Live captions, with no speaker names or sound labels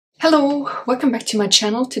Hello, welcome back to my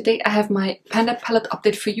channel. Today I have my Panda palette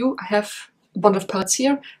update for you. I have a bundle of palettes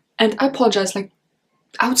here, and I apologize, like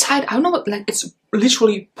outside, I don't know what, like it's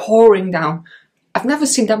literally pouring down. I've never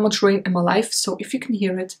seen that much rain in my life, so if you can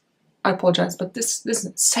hear it, I apologize, but this is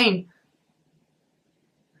insane.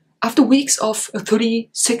 After weeks of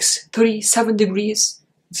 36, 37 degrees,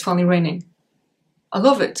 it's finally raining. I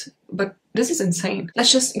love it, but this is insane.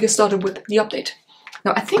 Let's just get started with the update.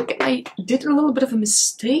 Now, I think I did a little bit of a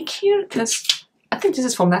mistake here, because I think this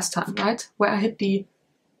is from last time, right? Where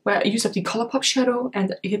I used up the Colourpop shadow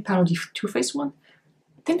and I hit panel the Too Faced one.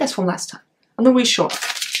 I think that's from last time. I'm not really sure.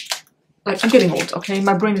 Like, I'm getting old, okay?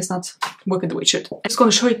 My brain is not working the way it should. I'm just going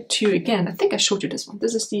to show it to you again. I think I showed you this one.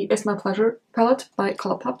 This is the It's My Pleasure palette by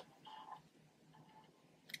Colourpop.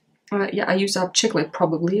 Yeah, I used up Chiclet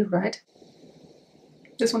probably, right?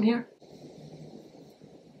 This one here.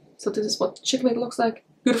 So this is what Chiclet looks like.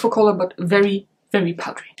 Beautiful color, but very, very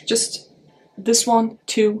powdery. Just this one,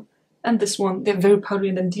 two, and this one, they're very powdery,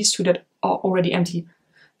 and then these two that are already empty,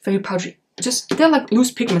 very powdery. They're like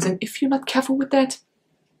loose pigments, and if you're not careful with that,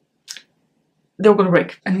 they're gonna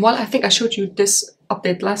break. And while I think I showed you this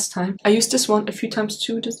update last time, I used this one a few times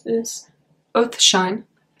too. This is Earth Shine.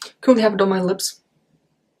 Currently have it on my lips.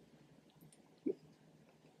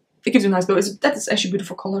 It gives you a nice glow. That is actually a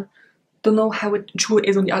beautiful color. Don't know how true it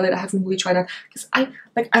is on the eyelid. I haven't really tried that, because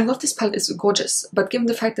I love this palette. It's gorgeous, but given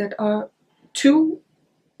the fact that two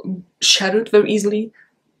shadowed very easily,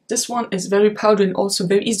 this one is very powdery and also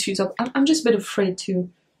very easy to use up. I'm just a bit afraid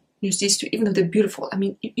to use these two, even though they're beautiful. I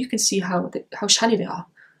mean, you can see how shiny they are,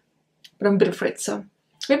 but I'm a bit afraid. So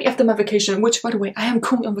maybe after my vacation, which by the way, I am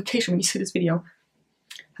currently on vacation when you see this video.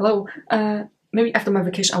 Hello. Maybe after my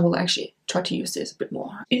vacation, I will actually try to use this a bit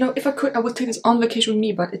more. You know, if I could, I would take this on vacation with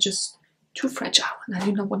me, but it's just too fragile, and I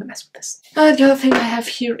do not want to mess with this. The other thing I have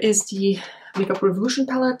here is the Makeup Revolution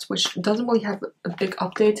palette, which doesn't really have a big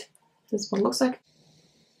update. This is what it looks like.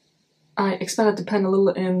 I expanded the pen a little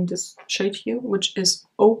in this shade here, which is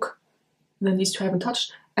Oak. And then these two I haven't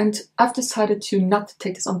touched. And I've decided to not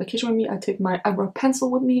take this on vacation with me. I take my eyebrow pencil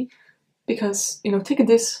with me, because, you know, taking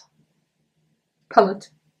this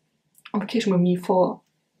palette on vacation with me for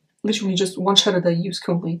literally just one shadow that I use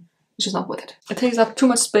currently, it's just not worth it. It takes up too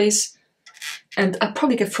much space, and I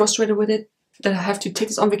probably get frustrated with it that I have to take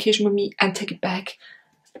this on vacation with me and take it back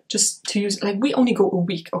just to use. Like, we only go a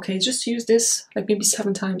week, okay? Just to use this like maybe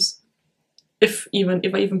 7 times, if I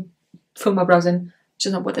even fill my brows in, it's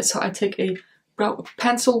just not worth it. So I take a brow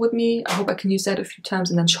pencil with me. I hope I can use that a few times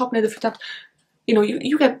and then sharpen it a few times. You know,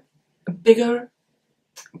 you get a bigger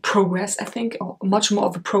progress, I think, or much more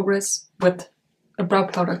of a progress with a brow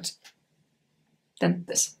product than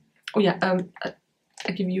this. Oh yeah,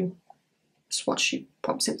 I give you a swatch. You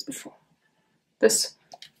probably seen this before. This,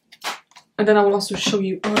 and then I will also show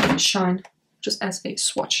you Earth Shine just as a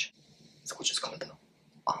swatch. It's a gorgeous color though.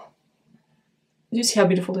 Oh, do you see how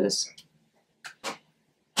beautiful it is?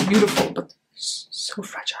 Beautiful, but so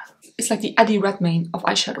fragile. It's like the Eddie Redmayne of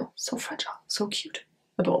eyeshadow. So fragile, so cute,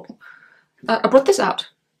 adorable. I brought this out.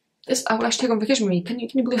 This I will actually take on vacation with me. Can you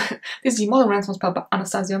believe it? This is the Modern Renaissance palette by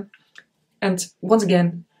Anastasia. And once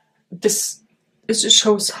again, it just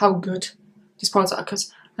shows how good these products are,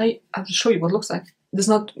 because I will show you what it looks like. There's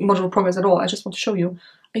not much of a progress at all. I just want to show you.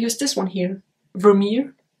 I used this one here,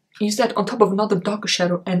 Vermeer. I used that on top of another darker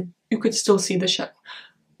shadow, and you could still see the shadow,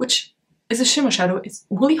 which is a shimmer shadow. It's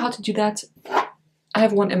really hard to do that. I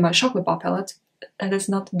have one in my chocolate bar palette, and it's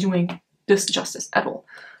not doing this justice at all.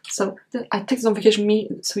 So I take this on vacation with me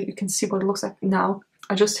so you can see what it looks like now.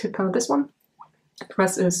 I just hit pen with this one. The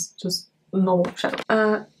rest is just normal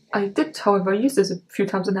shadow. I did, however, use this a few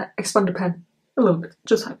times and I expanded the pen a little bit,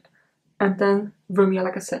 just like it. And then Vermeer,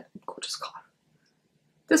 like I said, gorgeous color.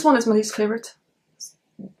 This one is my least favorite,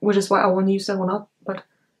 which is why I want to use that one up, but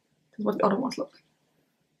this is what the other ones look like.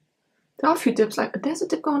 There are a few dips, like there's a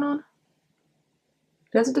dip going on.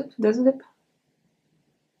 There's a dip.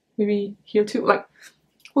 Maybe here too, like,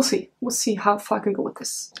 we'll see. We'll see how far I can go with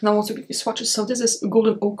this. Now I want to give you swatches. So this is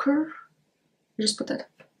Golden Ochre. You just put that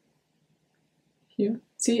here.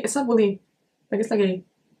 See, it's not really, like, it's like a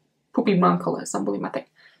poopy brown color. It's not really my thing.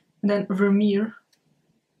 And then Vermeer.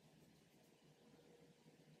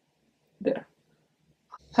 There.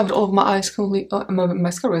 Have it all over my eyes currently. Oh, my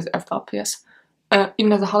mascara is effed up, yes. Even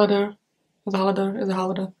there's a highlighter. There's a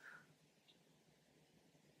highlighter.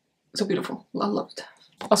 So beautiful. I love it.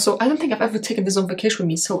 Also, I don't think I've ever taken this on vacation with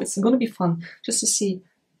me, so it's gonna be fun just to see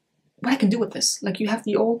what I can do with this. Like, you have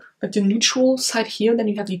the neutral side here, then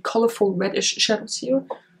you have the colorful reddish shadows here,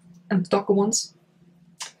 and the darker ones.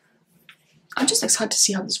 I'm just excited to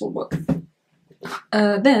see how this will work.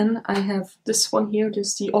 Then I have this one here. This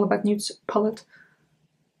is the All About Nudes palette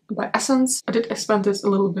by Essence. I did expand this a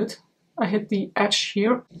little bit. I hit the edge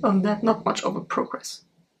here. On that, not much of a progress.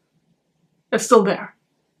 It's still there.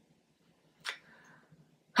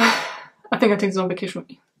 I think I take this on vacation with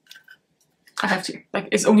me. I have to. Like,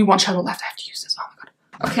 it's only one shadow left. I have to use this. Oh my god.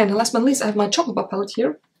 Okay, and last but not least, I have my chocolate bar palette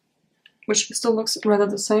here, which still looks rather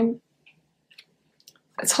the same.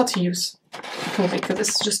 It's hard to use because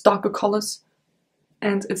it's just darker colors,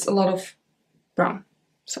 and it's a lot of brown.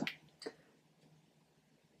 So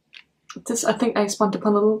this, I think I expanded the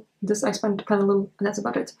pen a little. This I expanded the pen a little, and that's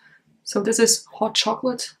about it. So this is Hot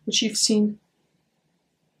Chocolate, which you've seen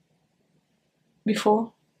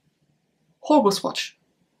before. Horrible swatch.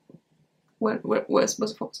 Where's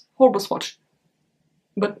the focus? Horrible swatch.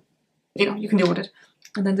 But, you know, you can deal with it.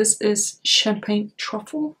 And then this is Champagne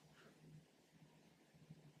Truffle.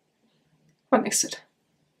 What makes it?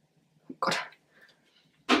 God.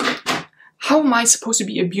 How am I supposed to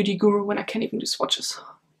be a beauty guru when I can't even do swatches?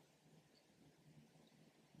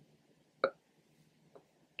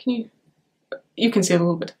 You can see it a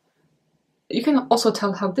little bit. You can also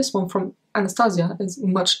tell how this one from Anastasia is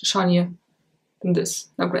much shinier than this.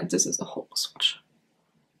 Now granted, this is a horrible swatch.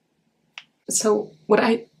 So what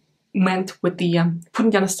I meant with the putting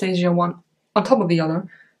the Anastasia one on top of the other,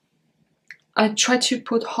 I tried to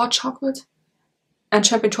put Hot Chocolate and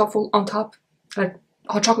Champagne Truffle on top, like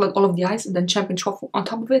Hot Chocolate all over the eyes and then Champagne Truffle on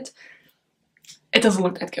top of it. It doesn't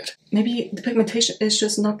look that good. Maybe the pigmentation is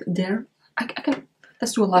just not there. I can,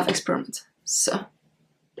 let's do a live experiment. So,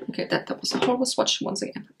 okay, that was a horrible swatch once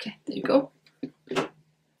again. Okay, there you go.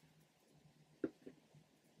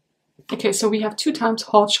 Okay, so we have 2 times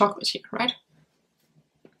Hot Chocolate here, right?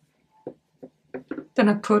 Then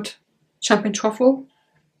I put Champagne Truffle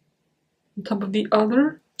on top of the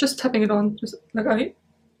other, just tapping it on, just like I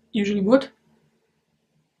usually would.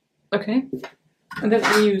 Okay, and then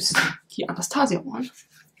I use the Anastasia one.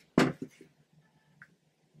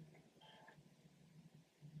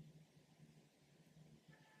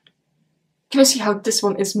 Can you see how this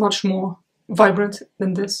one is much more vibrant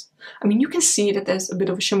than this? I mean, you can see that there's a bit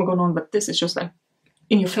of a shimmer going on, but this is just like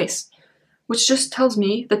in your face, which just tells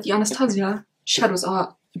me that the Anastasia shadows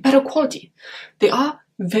are better quality. They are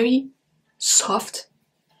very soft,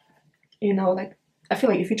 you know, like I feel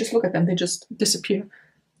like if you just look at them, they just disappear.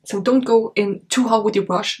 So don't go in too hard with your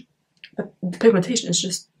brush, but the pigmentation is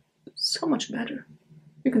just so much better.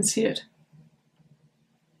 You can see it.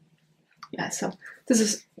 Yeah, so this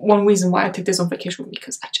is one reason why I take this on vacation with me,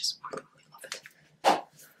 because I just really, really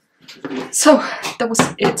love it. So that was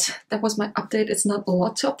it. That was my update. It's not a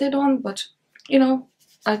lot to update on, but you know,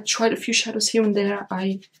 I tried a few shadows here and there.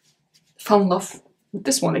 I fell in love with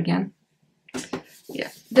this one again. Yeah,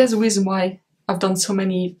 there's a reason why I've done so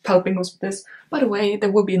many palette bingos with this. By the way,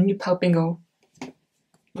 there will be a new palette bingo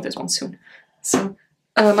with this one soon. So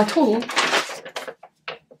my total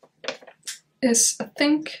is, I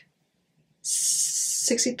think,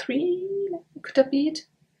 63. Could that be it?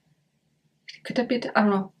 Could that be it? I don't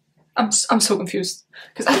know. I'm so confused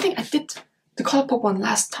because I think I did the Colourpop one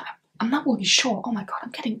last time. I'm not really sure. Oh my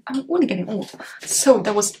god, I'm really getting old. So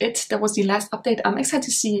that was it. That was the last update. I'm excited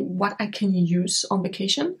to see what I can use on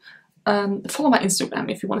vacation. Follow my Instagram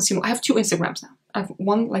if you want to see more. I have 2 Instagrams now. I have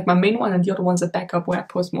one, like my main one, and the other one's a backup where I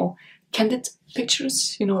post more candid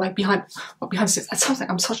pictures, you know, like behind the scenes. It sounds like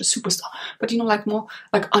I'm such a superstar, but you know, like more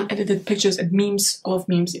like unedited pictures and memes. I love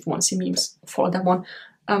memes. If you want to see memes, follow that one.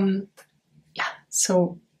 Yeah,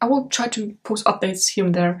 so I will try to post updates here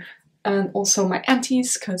and there, and also my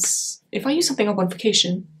empties, because if I use something up on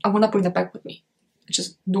vacation, I will not bring that back with me. There's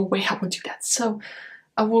just no way I will do that. So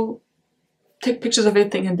I will take pictures of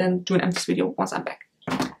everything and then do an empties video once I'm back.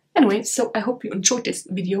 Anyway, so I hope you enjoyed this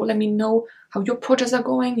video. Let me know how your projects are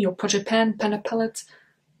going, your project pen and palette,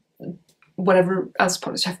 whatever else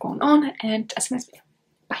projects you have going on, and I'll see you next video.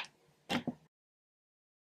 Bye.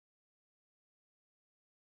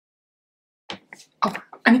 Oh,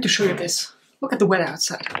 I need to show you this. Look at the weather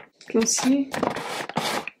outside. Can you see?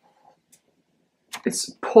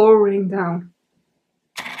 It's pouring down.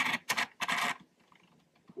 Oh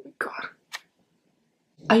my god.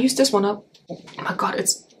 I used this one up. Oh my god,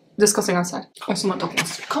 it's disgusting outside. Also, my dog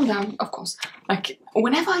wants to come down, of course. Like,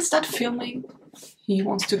 whenever I start filming, he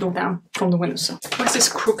wants to go down from the windowsill. Why is this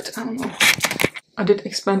crooked? I don't know. I did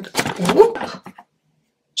expand. Whoop!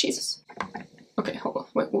 Jesus. Okay, hold on.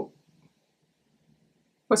 Wait, whoop.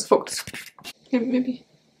 Where's the focus? Maybe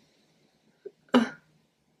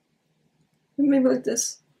like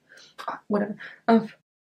this. Whatever.